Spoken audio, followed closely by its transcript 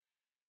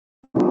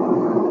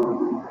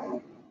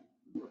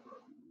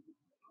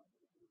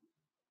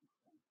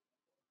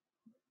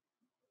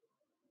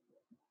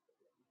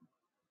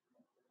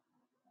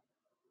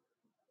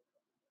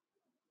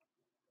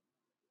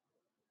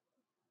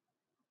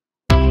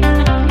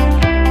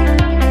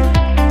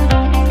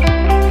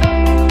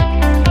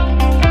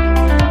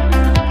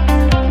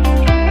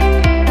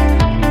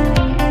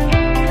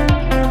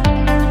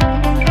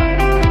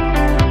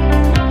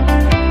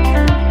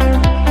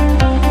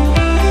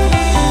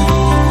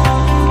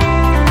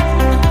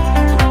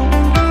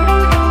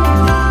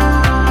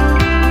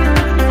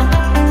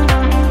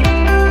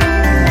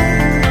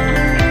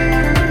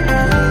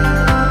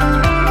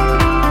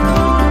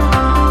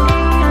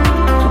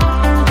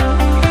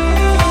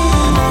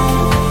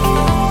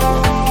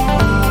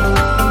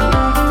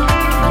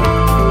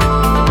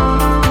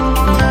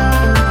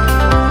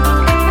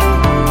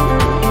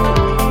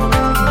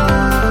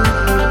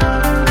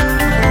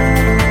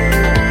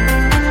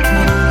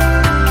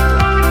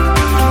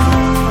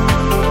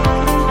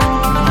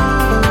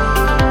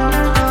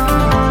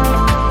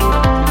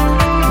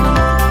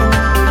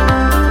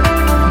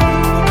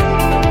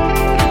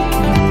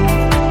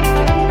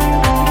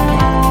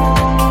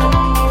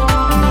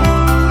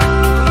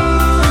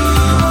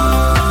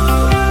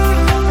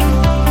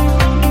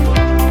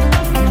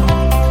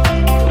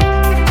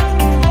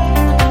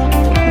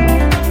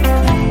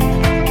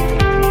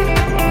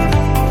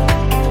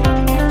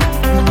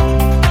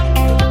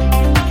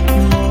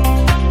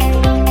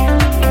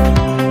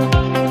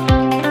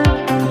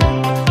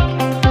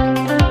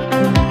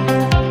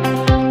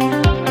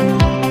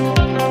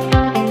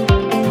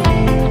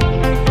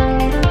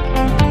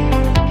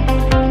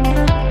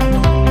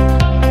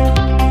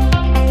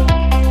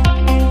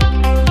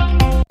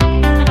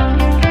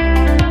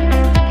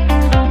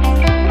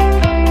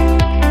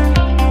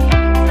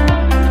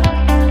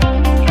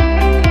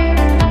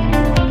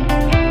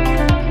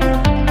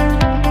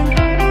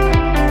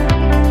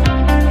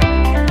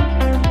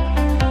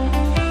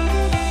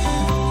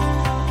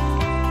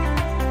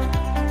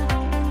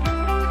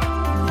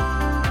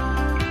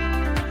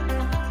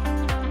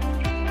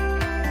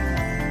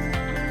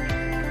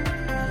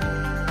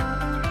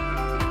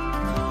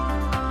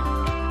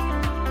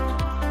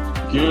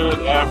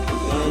Good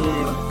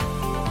afternoon,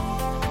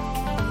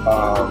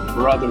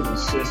 brothers and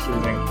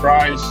sisters in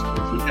Christ.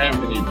 If you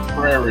have any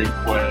prayer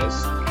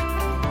requests,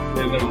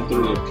 send them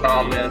through the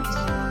comments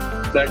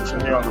section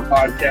here on the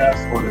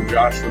podcast or to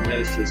Joshua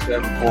Ministry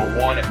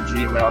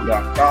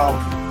 741@gmail.com,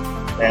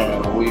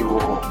 and we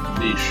will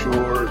be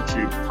sure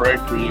to pray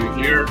for you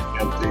here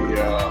at the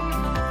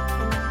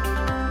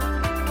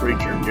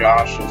Preacher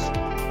Josh's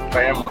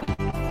family.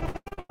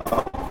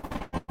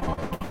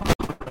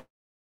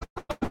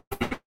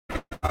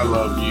 I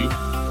love you.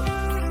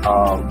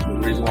 The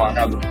reason why I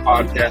have the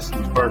podcast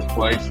in the first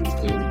place is to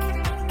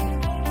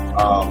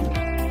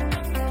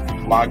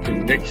my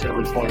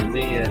conviction between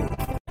me and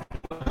the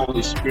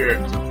Holy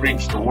Spirit to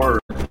preach the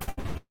word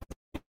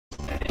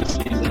in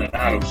season and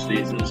out of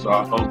season. So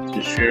I hope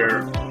to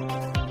share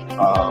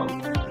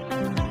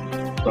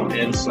some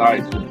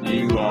insights with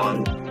you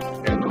on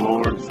and the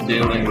Lord's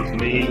dealing with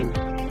me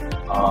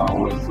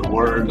with the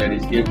word that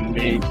He's given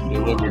me to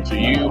deliver to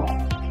you.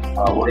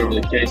 Whatever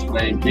the case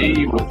may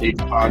be with each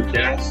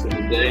podcast. And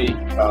today,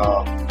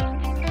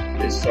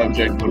 this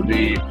subject would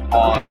be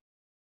on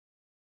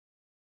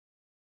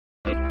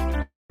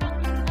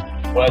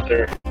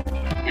whether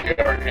we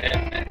are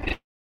in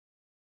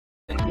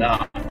and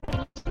not.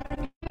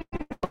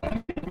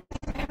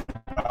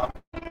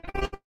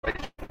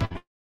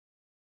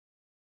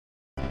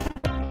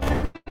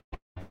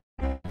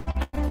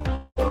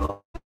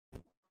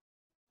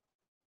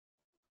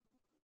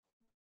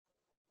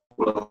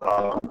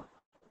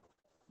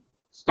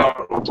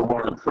 Start with the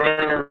word of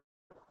prayer.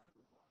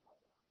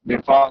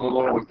 Dear Father,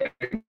 Lord, we thank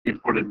you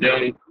for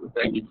today. We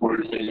thank you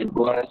for your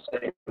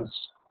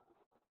blessings.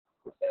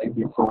 We thank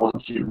you for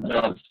what you've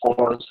done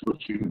for us,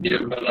 what you've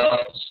given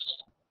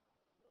us.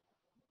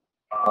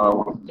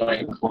 We're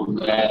thankful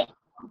that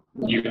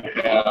you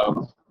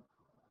have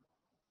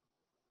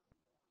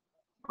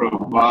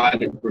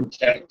provided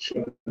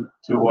protection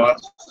to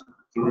us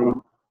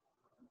through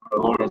our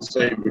Lord and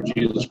Savior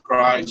Jesus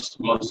Christ,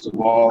 most of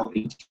all,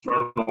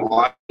 eternal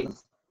life,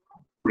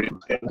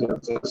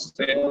 repentance of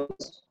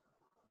sins,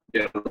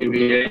 the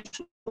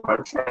alleviation of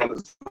our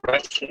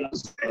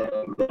transgressions,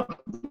 and the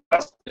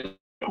best thing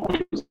that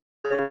we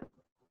deserve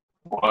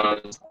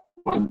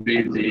would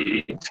be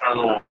the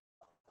eternal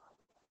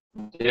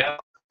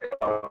death,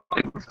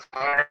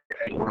 fire,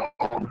 and we're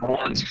all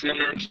born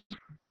sinners,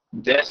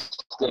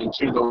 destined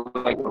to the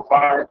lake of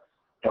fire.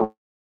 And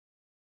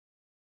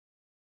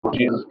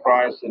Jesus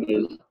Christ and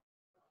His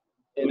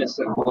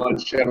innocent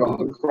blood shed on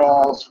the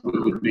cross, we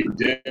would be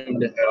doomed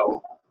to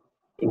hell.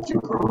 But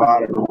you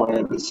provided a way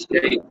of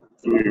escape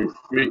through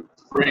your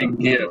free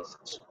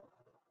gift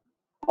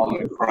on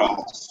the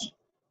cross.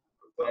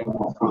 We're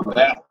thankful for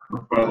that. We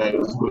pray that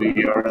as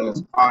we are in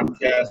this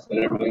podcast, that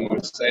everything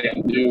we say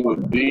and do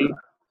would be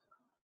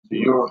to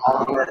your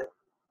honor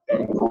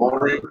and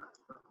glory.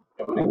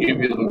 And we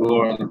give you the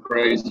glory and the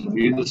praise in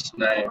Jesus'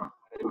 name.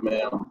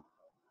 Amen.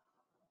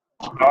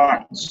 All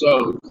right,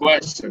 so the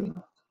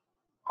question,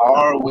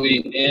 are we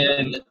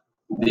in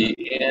the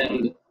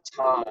end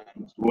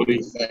times? What do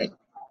you think?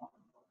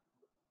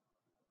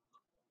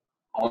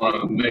 I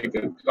want to make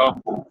a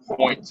couple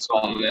points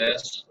on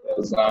this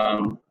as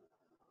I'm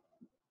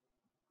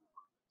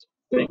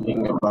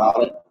thinking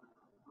about it.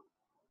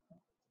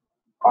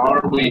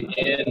 Are we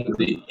in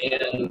the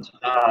end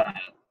times?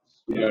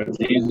 You know,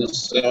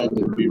 Jesus said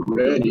to be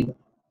ready.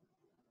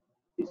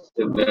 He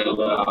said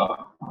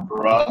that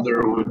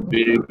brother would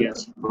be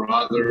against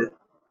brother,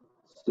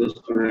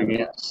 sister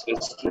against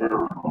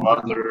sister,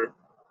 mother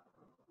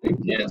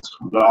against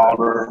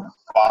daughter,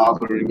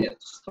 father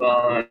against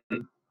son.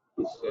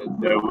 He said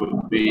there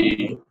would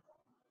be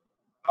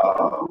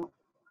uh,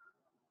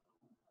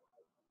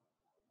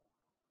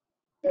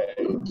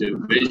 a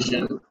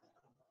division.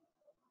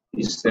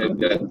 He said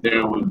that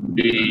there would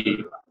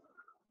be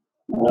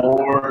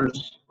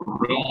wars,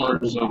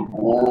 rumors of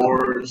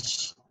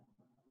wars.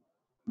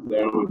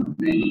 There would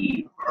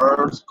be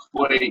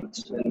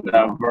earthquakes in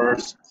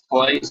diverse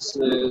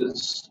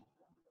places.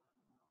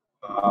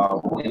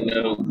 We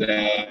know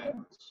that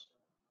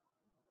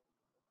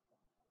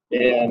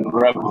in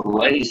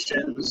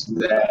Revelations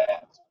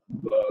that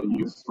the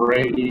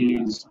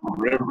Euphrates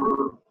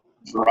River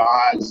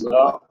dries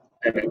up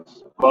and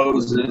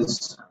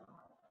exposes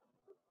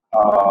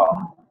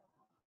uh,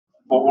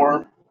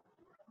 four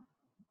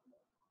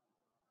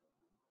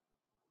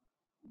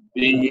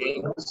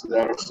beings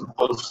that are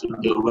supposed to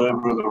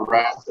deliver the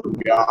wrath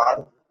of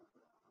God.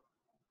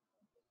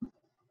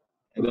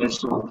 And there's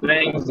some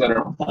things that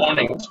are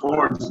pointing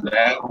towards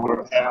that. We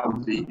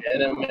have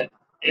the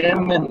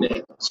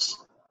imminence.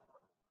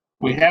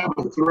 We have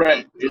a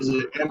threat. Is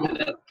it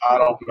imminent? I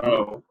don't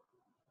know.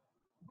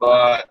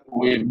 But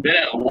we've been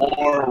at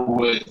war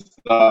with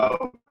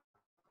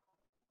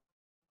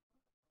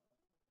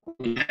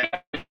we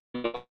have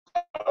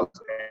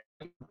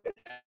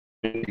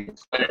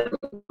declared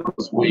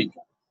this week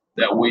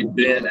that we've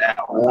been at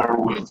war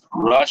with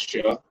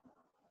Russia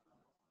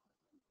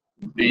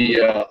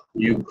via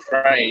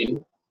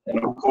Ukraine.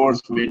 And of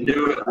course, we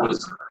knew it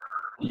was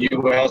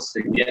U.S.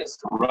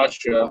 against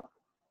Russia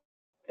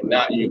and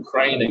not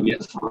Ukraine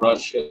against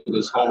Russia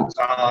this whole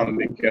time,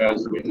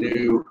 because we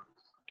knew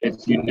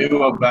if you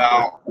knew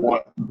about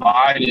what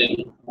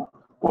Biden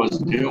was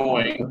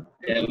doing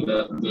and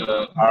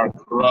our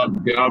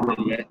corrupt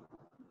government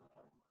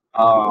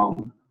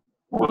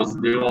was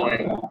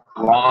doing,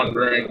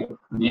 laundering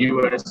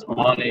U.S.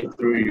 money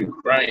through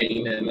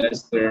Ukraine, and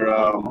that's their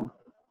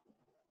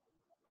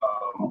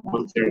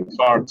with their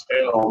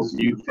cartels,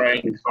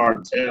 Ukraine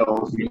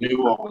cartels. You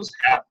knew what was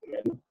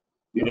happening.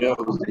 You knew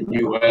it was the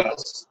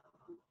U.S.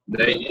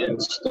 They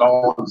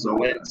installed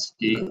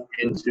Zelensky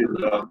into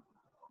the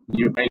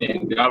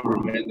Ukrainian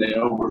government. They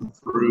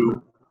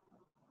overthrew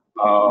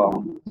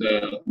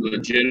the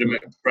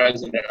legitimate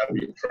president of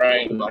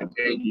Ukraine like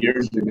 8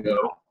 years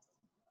ago.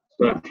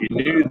 So if you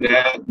knew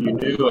that, you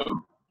knew of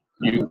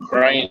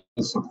Ukraine,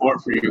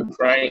 support for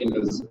Ukraine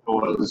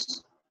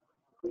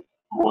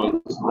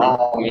was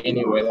wrong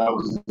anyway. That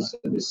was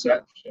a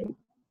deception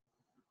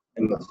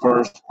in the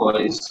first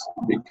place,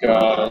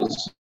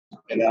 because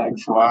in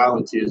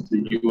actuality is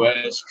the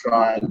U.S.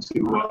 trying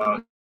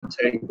to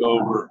take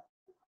over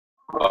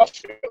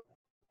Russia.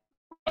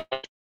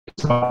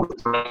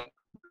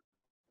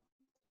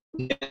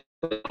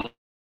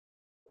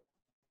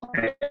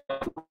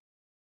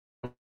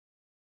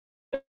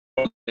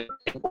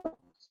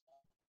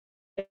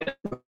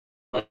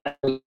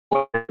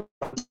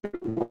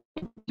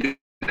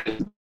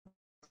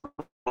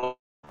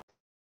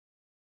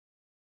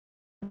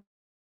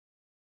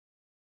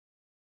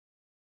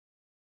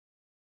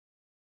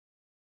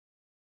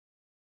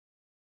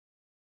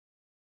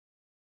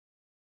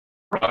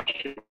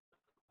 Russia.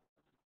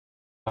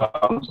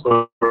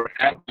 So we're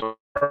at the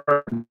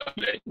verge of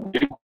a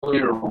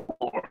nuclear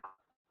war.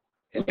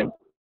 And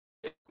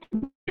if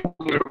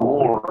nuclear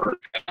war,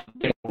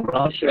 if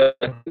Russia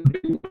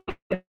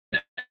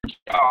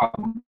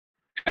job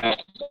as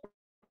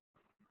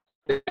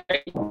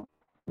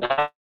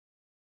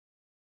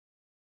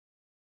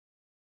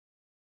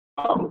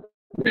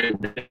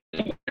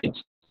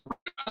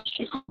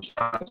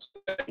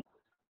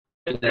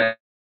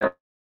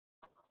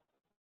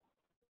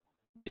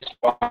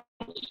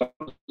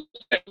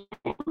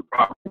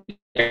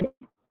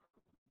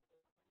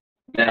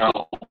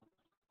now,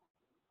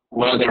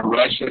 whether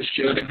Russia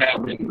should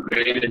have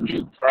invaded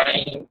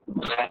Ukraine,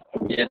 that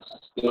is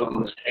still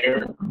in the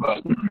air,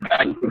 but the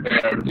fact that they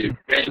are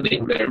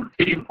defending their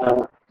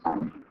people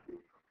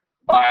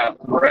by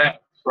a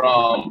threat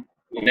from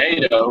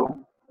NATO,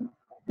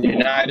 the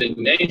United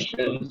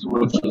Nations,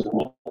 which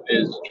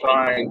is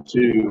trying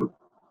to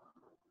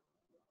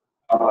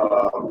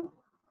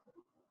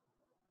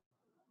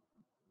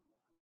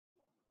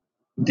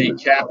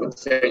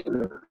decapitate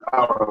the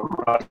power of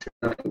Russia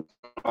and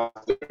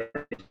off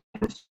their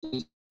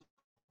resources.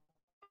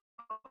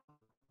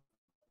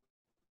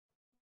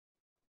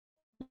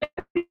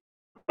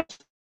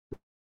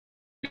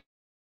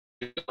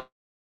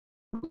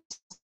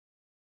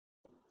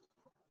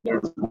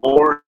 There's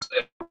wars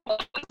that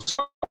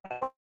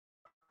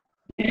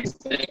you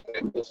think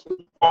that this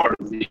is part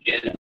of the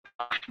end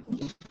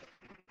times.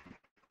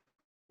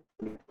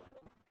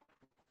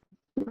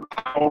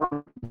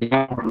 Our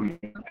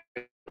government,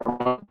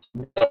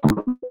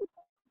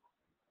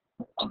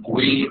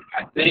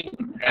 I think,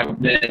 have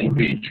been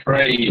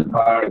betrayed by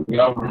our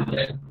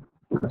government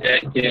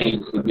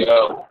decades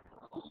ago.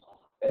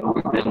 And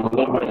we've been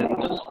living in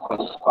this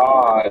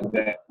facade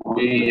that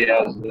we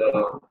as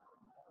the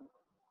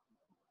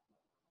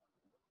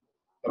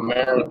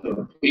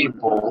American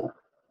people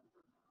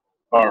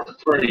are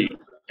free,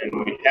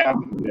 and we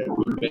haven't been.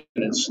 We've been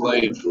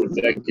enslaved for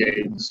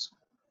decades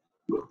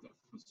with the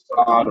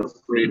facade of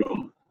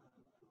freedom,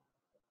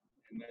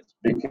 and that's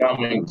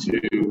coming to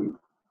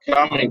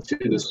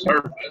the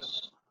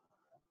surface.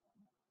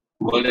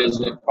 What is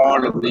a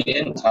part of the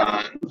end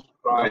times?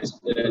 Christ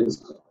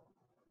says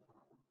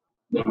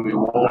there'll be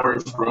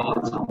wars,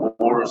 rumors of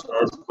wars,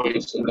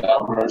 earthquakes in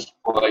diverse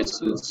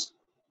places.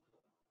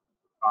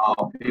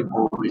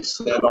 People will be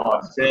set on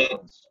a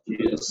fence.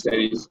 Jesus said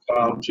he's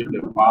come to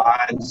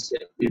divide,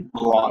 set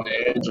people on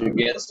edge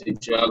against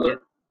each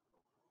other.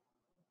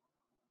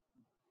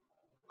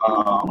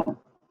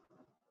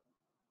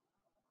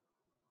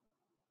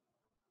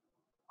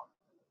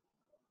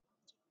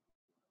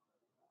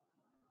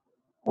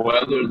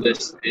 Whether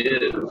this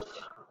is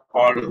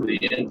part of the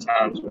end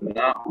times or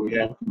not, we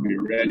have to be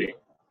ready.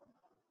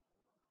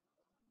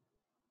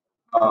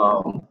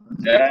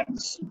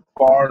 That's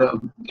part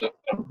of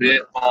a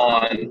bit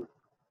on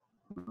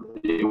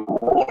the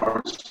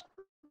wars.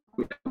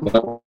 We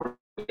have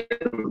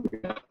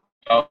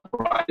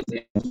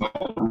uprisings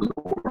all over the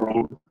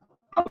world.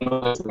 I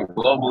know it's a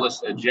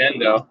globalist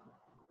agenda,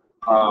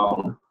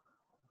 and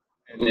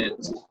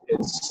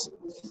it's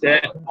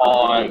set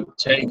on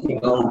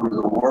taking over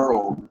the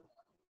world.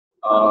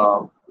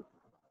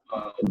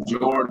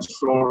 George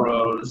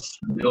Soros,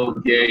 Bill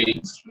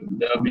Gates,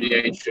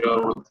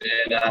 WHO, with the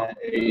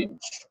NIH,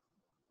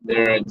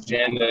 their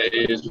agenda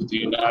is with the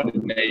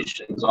United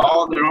Nations.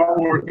 They're all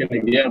working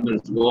together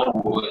as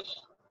globalists.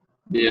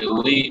 The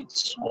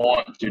elites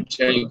want to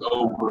take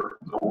over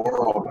the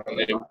world, and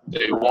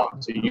they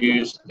want to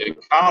use the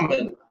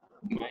common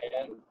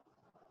man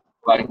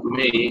like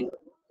me.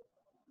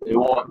 They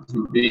want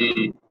to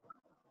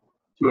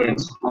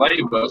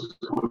enslave us,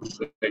 which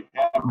they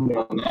have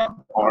done that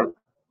part.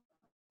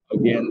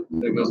 Again,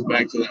 that goes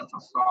back to that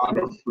facade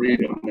of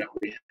freedom that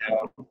we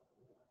have.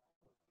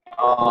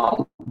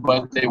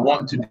 But they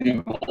want to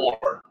do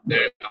more.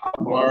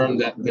 I've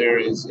learned that there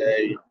is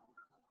they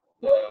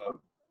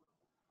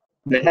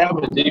have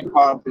a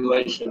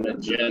depopulation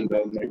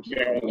agenda, and they're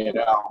carrying it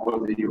out,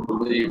 whether you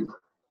believe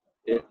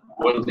it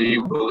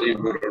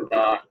or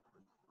not.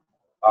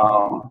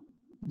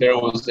 There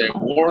was a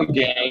war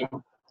game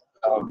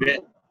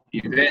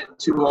Event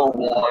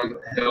 201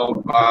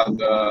 held by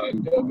the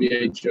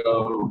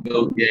WHO,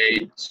 Bill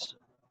Gates,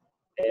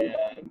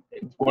 and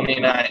in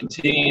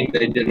 2019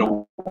 they did a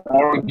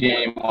war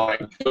game on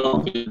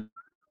COVID.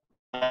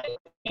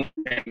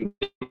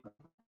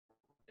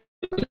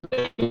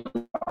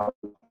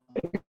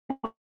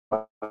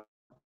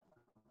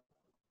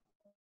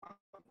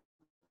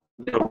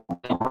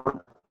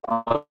 November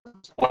of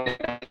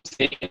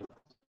 2019.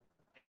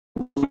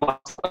 2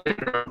 months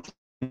later,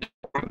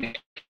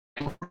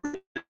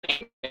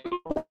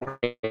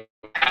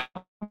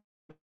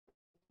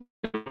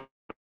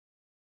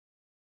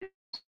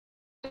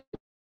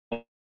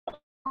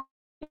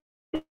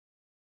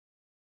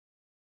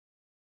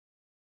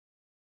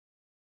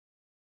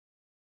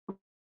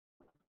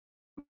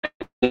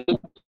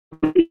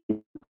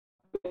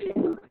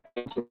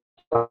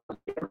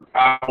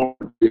 power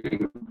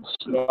to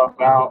snuff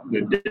out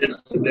the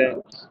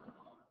dissidents,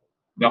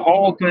 the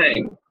whole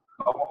thing,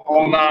 the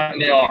whole 9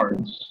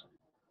 yards.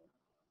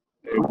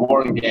 They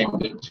war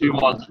gamed it 2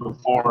 months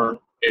before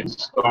it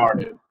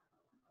started.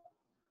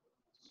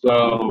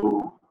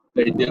 So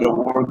they did a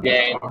war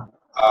game.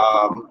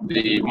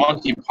 The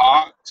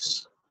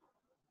monkeypox,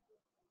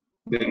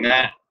 then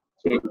that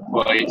took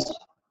place.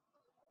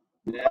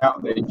 Now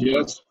they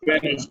just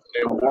finished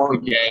a war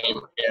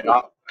game, and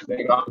I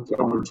think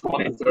October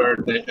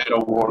 23rd they had a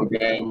war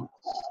game,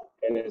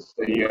 and it's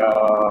the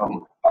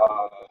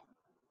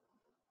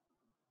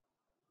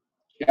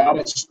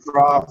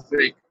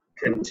catastrophic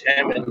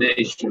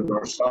contamination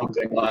or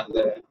something like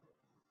that.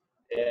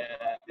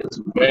 And it's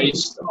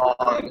based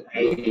on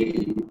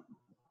a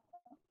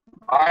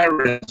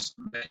virus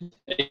that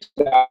takes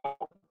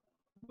out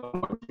the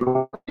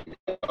majority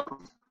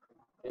of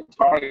it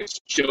targets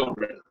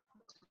children.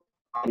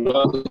 I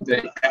know that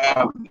they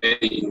have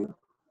a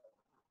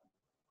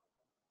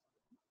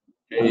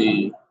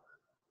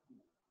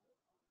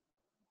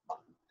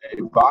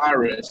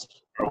virus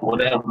or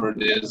whatever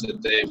it is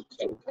that they've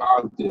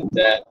concocted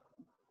that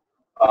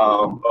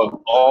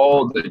of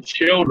all the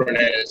children, and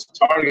it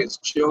targets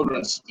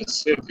children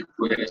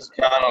specifically, and it's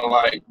kind of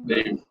like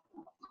they've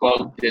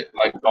cloaked it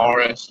like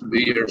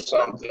RSV or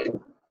something.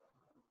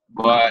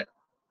 But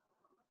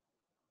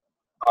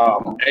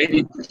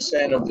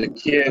 80% of the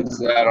kids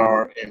that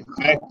are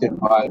infected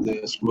by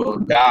this will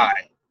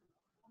die.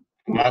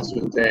 And that's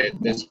what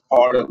that's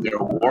part of their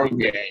war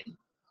game.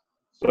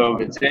 So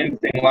if it's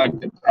anything like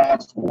the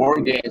past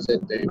war games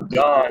that they've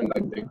done,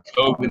 like the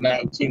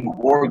COVID-19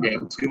 war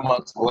game, 2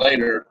 months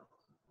later,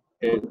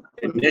 it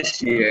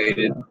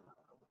initiated,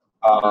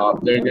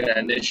 they're going to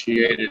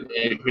initiate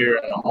it here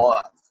in a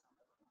month.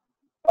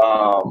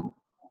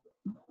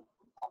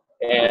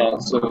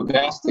 And so if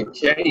that's the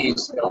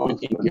case, and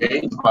we can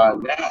gauge by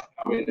that.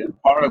 I mean,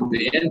 part of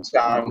the end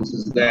times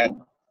is that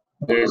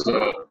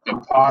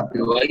the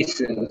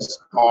populations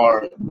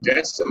are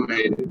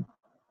decimated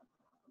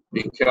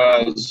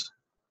because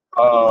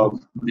of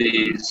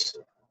these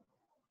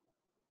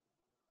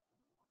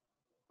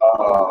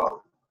uh,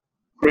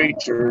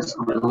 creatures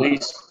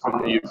released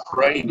from the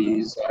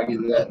Euphrates. I'll get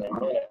to that in a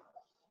minute.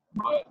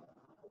 But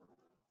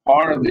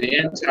part of the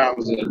end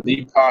times is a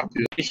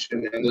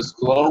depopulation, and this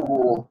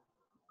globalist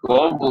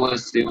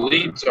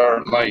elites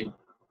are like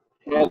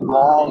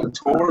headlong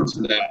towards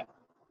that.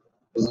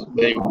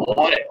 They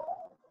want it.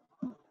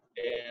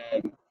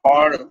 And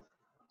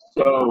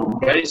so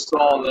based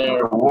on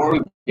their war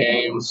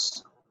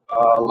games,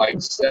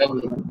 like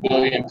 7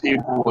 billion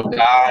people will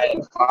die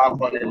and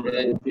 500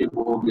 million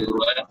people will be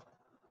left.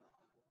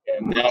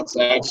 And that's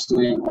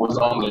actually was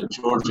on the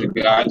Georgia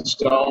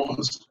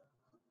Guidestones.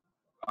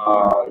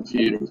 If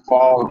you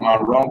follow my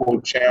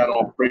Rumble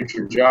channel,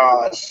 Preacher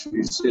Josh,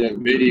 you see a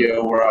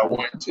video where I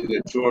went to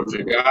the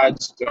Georgia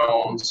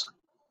Guidestones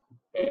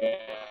and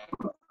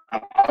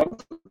I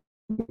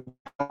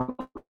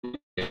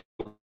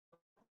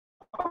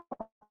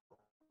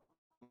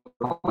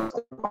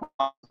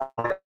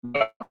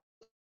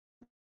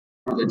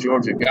the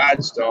Georgia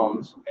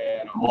Guidestones,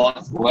 and a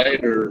month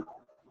later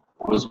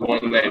was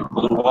when they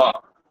blew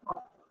up.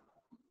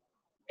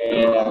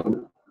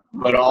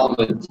 But on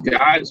the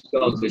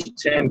Guidestones, there's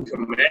 10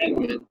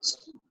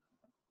 commandments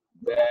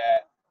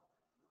that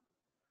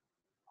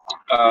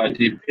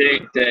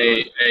depict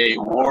a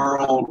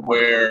world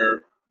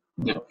where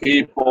the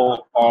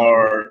people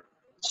are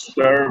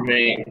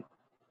serving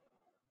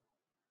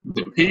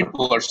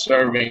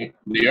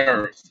the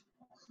earth,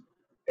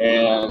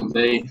 and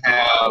they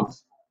have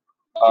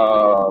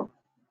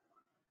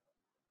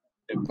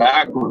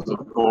backwards,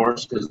 of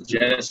course, because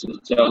Genesis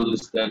tells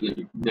us that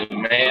the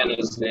man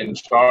is in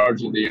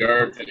charge of the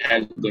earth and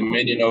has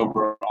dominion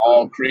over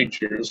all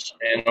creatures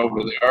and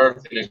over the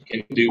earth, and it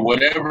can do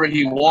whatever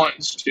he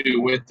wants to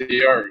with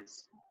the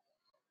earth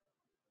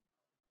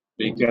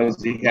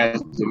because he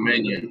has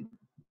dominion.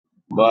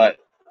 But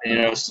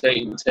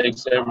Satan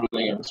takes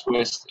everything and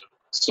twists it.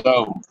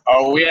 So,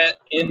 are we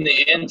in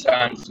the end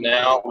times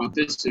now with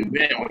this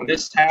event? When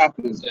this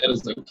happens, it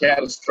is a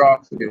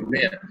catastrophic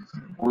event.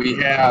 We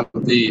have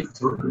the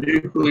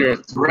nuclear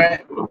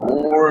threat, the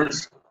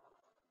wars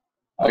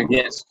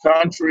against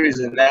countries,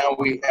 and now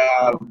we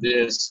have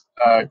this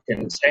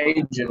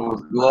contagion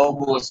with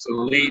globalist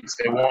elites.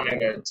 They wanting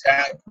to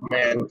attack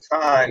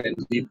mankind and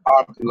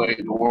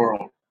depopulate the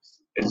world.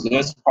 Is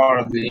this part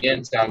of the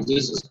end times?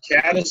 This is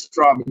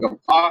catastrophic,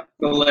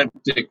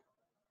 apocalyptic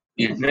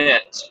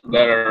events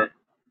that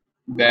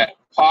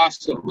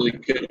possibly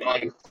could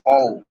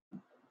unfold.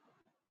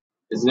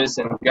 Is this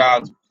in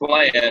God's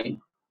plan?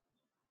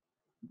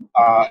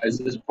 Is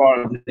this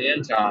part of the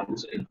end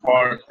times? And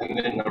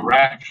then the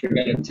rapture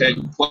going to take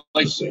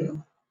place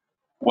soon?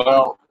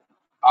 Well,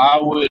 I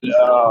would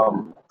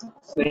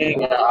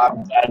think I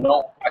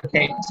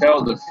can't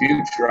tell the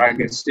future. I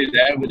can see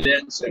the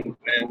evidence and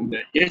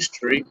the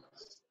history,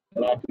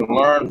 and I can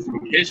learn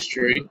from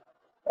history.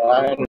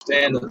 I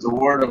understand that the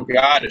Word of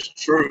God is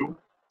true,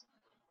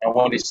 and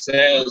what He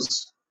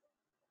says,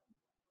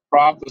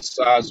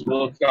 prophesies,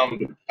 will come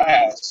to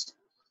pass.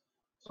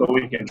 So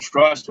we can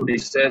trust what He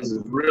says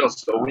is real.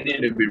 So we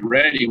need to be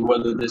ready,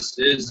 whether this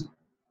is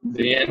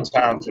the end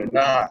times or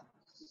not.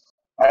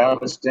 I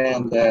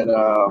understand that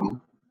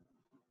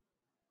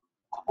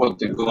what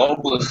the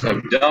globalists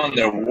have done,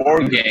 their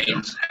war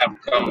games have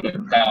come to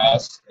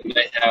pass, and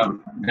they have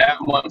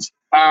that much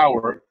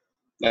power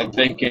that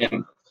they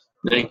can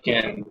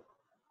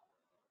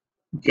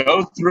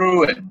go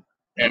through it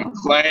and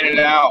plan it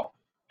out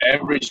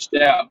every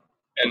step,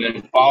 and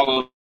then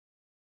follow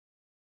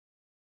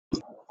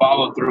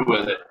through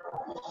with it.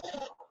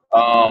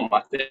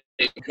 I think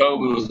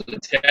COVID was a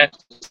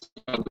test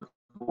of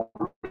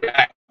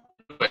react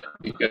to it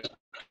because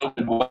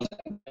COVID wasn't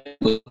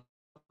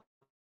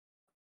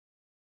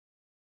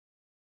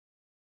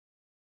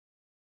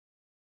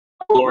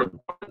Lord,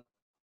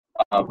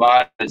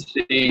 vitamin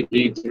C,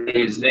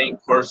 D3, zinc,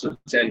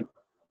 quercetin,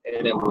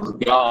 and it was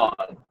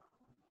gone.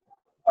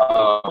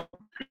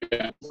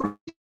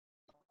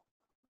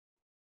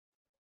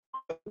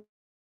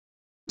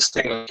 This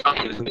thing is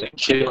going to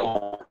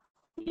kill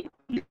you.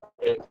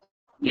 If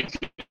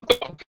you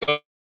don't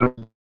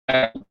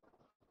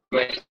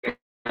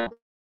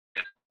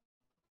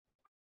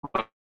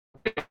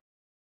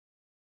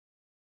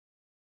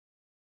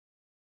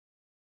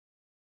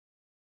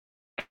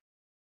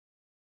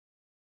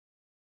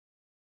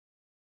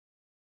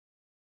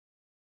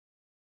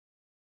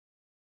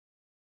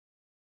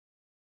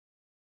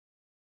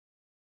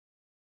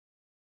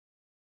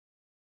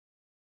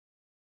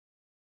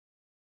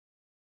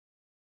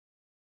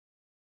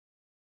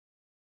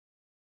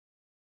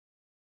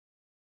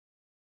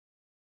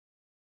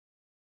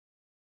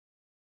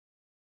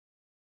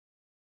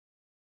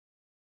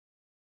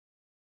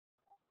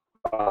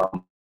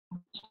Um,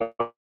 so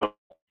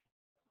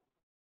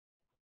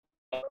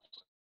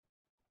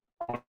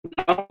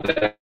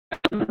that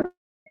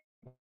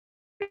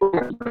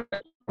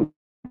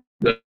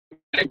the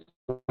next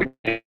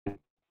weekend,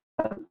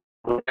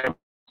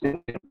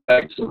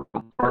 actually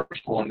the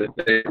first one that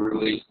they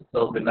released,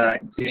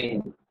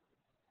 COVID-19.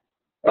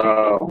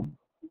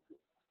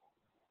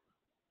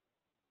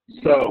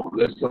 So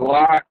there's a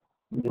lot,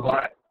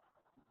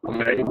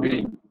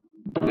 maybe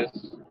this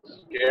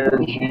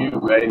scares you,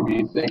 maybe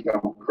you think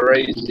I'm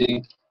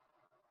crazy,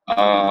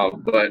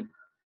 but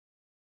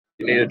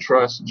you need to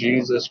trust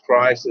Jesus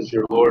Christ as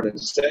your Lord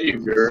and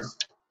Savior,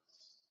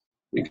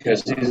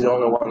 because He's the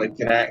only one that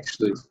can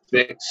actually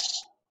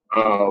fix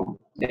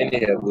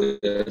any of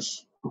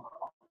this.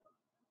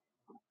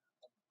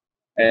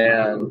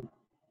 And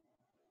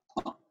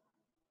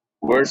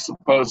we're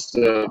supposed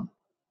to,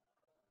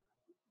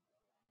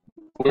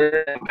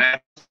 we're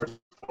ambassadors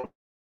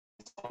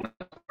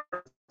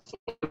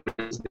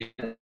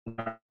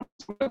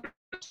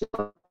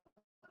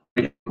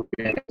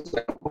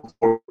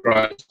for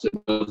Christ to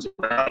those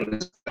around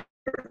us.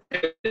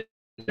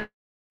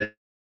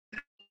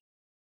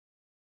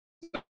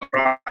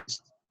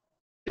 Christ,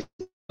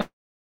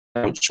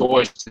 no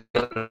choice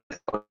to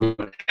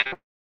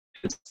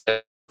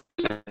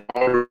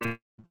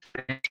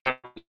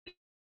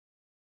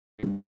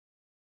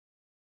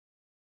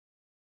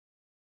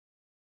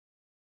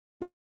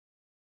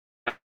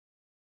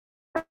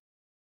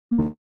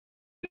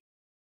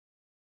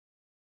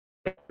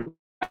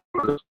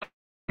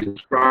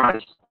Jesus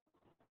Christ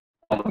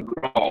on the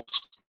cross,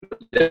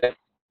 His death,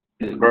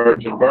 His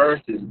virgin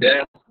birth, His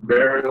death,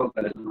 burial,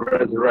 and His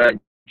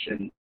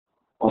resurrection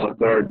on the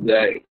third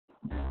day.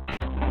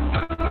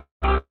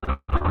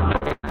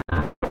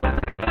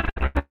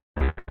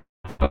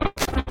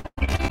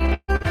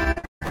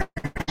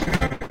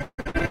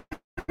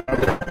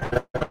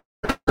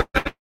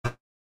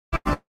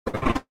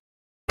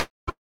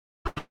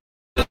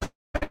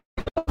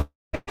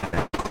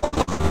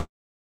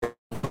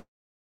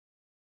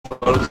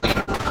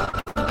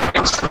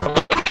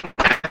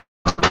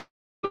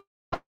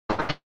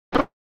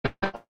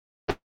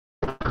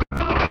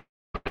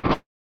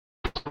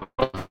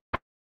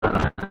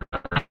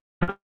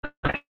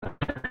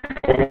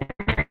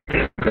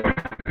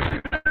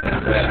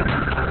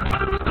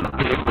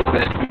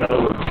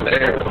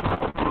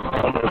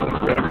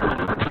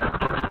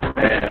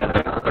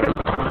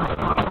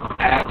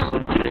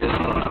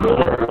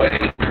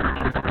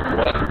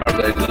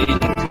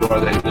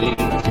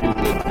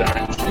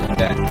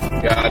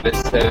 God has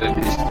said of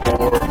these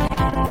four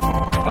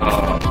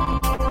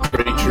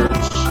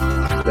creatures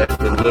that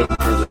deliver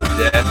the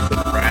death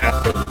and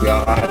wrath of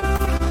God.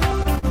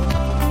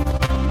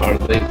 Are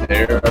they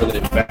there? Are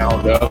they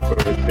bound up? Or